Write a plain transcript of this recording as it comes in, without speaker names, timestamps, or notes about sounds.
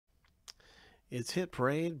It's Hit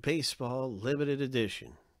Parade Baseball Limited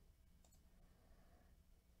Edition.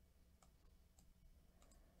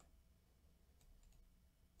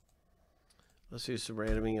 Let's do some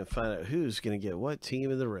randoming and find out who's going to get what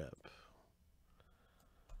team in the rep.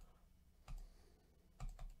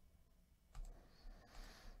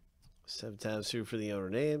 Seven times through for the owner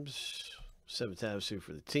names. 7 times through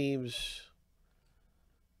for the teams.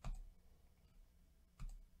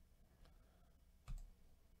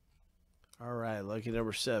 All right, lucky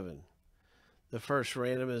number 7. The first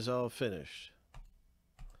random is all finished.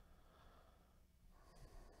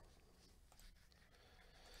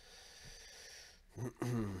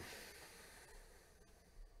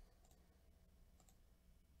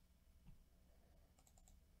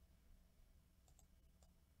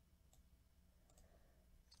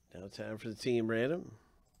 Now time for the team random.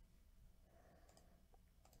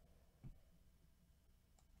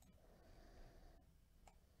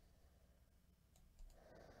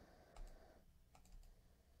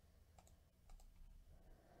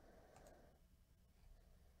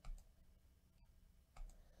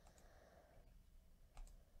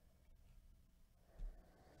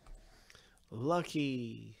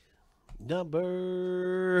 Lucky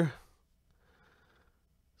number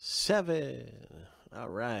 7. All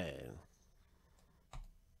right.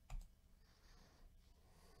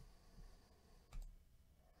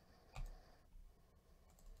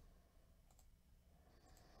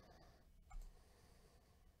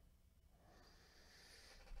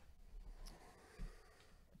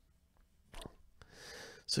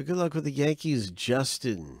 So good luck with the Yankees,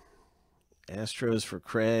 Justin. Astros for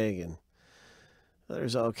Craig, and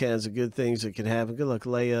there's all kinds of good things that can happen. Good luck,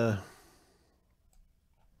 Leia.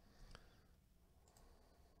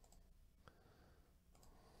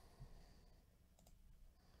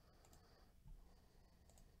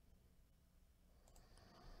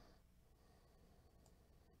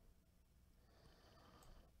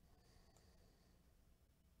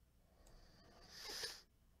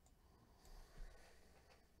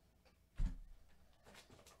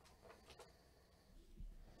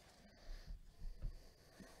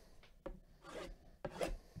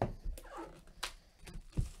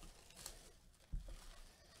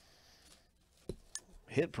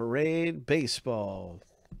 Hit Parade Baseball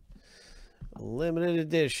Limited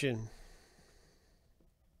Edition.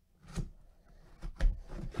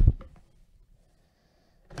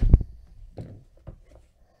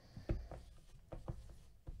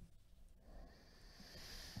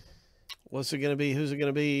 What's it going to be? Who's it going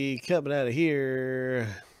to be coming out of here?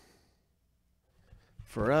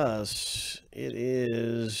 For us, it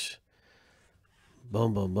is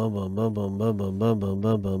bum bum bum bum bum bum bum bum bum bum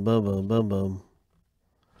bum bum bum bum bum bum.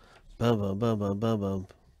 Bum, bum, bum, bum, bum, bum.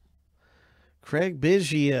 Craig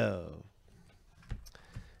Biggio.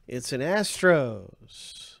 It's an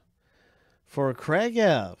Astros for Craig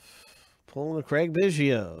F. Pulling the Craig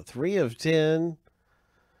Biggio. 3 of 10.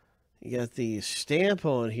 You got the stamp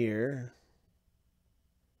on here.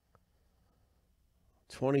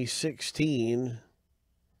 2016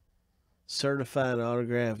 certified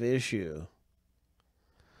autograph issue.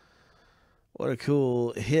 What a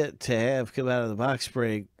cool hit to have come out of the box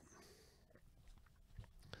break.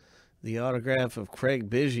 The autograph of Craig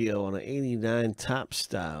Biggio on an 89 top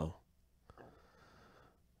style.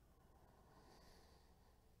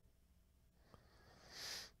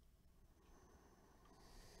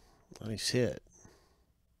 Nice hit.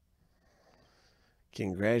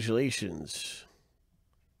 Congratulations,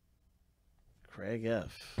 Craig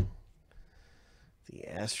F. The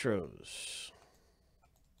Astros.